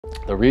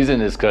The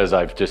reason is because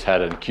I've just had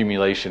an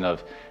accumulation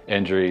of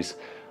injuries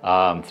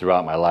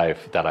throughout my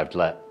life that I've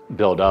let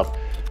build up.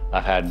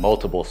 I've had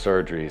multiple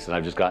surgeries, and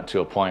I've just gotten to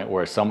a point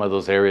where some of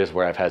those areas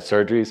where I've had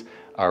surgeries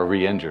are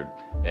re-injured,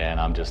 and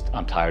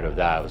I'm tired of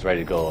that. I was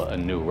ready to go a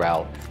new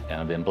route, and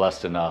I've been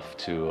blessed enough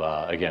to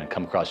again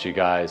come across you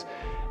guys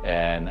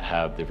and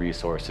have the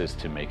resources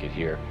to make it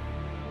here.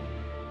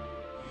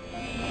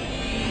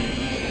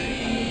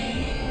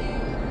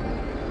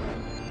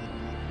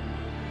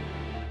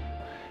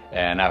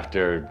 And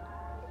after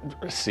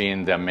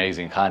seeing the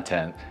amazing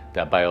content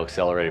that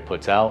BioXcellerator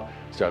puts out,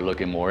 started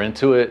looking more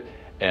into it,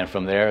 and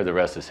from there the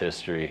rest is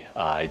history.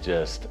 A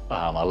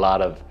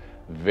lot of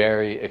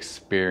very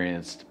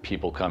experienced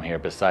people come here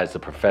besides the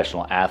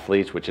professional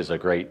athletes, which is a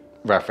great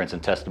reference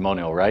and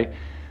testimonial, right?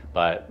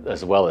 But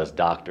as well as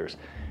doctors.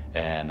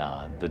 And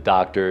the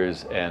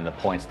doctors and the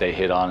points they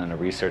hit on and the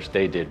research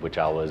they did, which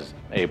I was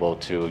able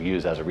to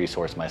use as a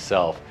resource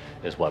myself,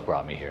 is what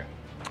brought me here.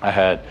 I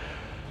had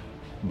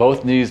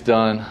both knees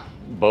done,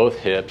 both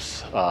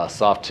hips,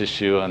 soft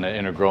tissue in the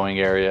inner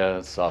growing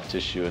area, soft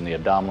tissue in the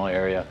abdominal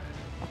area,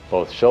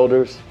 both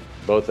shoulders,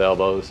 both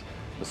elbows,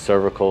 the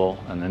cervical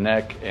and the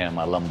neck, and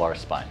my lumbar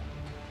spine.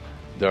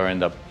 During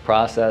the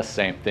process,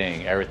 same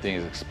thing. Everything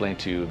is explained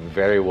to you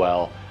very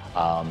well.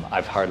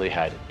 I've hardly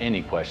had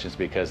any questions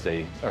because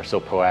they are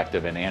so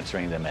proactive in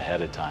answering them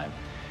ahead of time.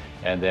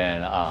 And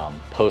then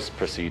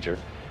post-procedure,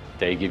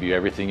 they give you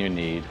everything you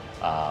need.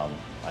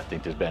 I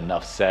think there's been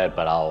enough said,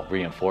 but I'll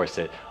reinforce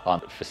it on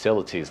the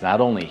facilities, not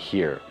only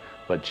here,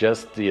 but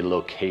just the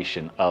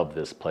location of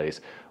this place,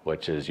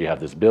 which is you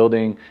have this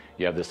building,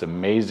 you have this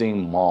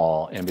amazing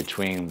mall in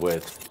between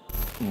with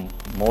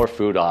more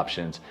food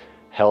options,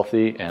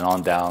 healthy and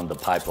on down the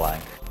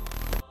pipeline.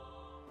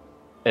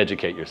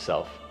 Educate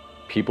yourself.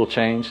 People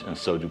change and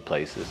so do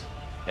places.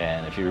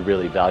 And if you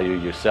really value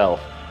yourself,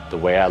 the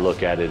way I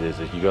look at it is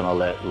if you're gonna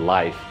let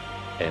life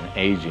and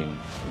aging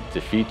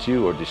defeat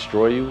you or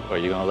destroy you, or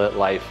you're gonna let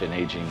life and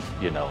aging,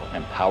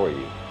 empower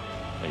you?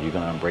 Are you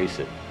gonna embrace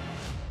it?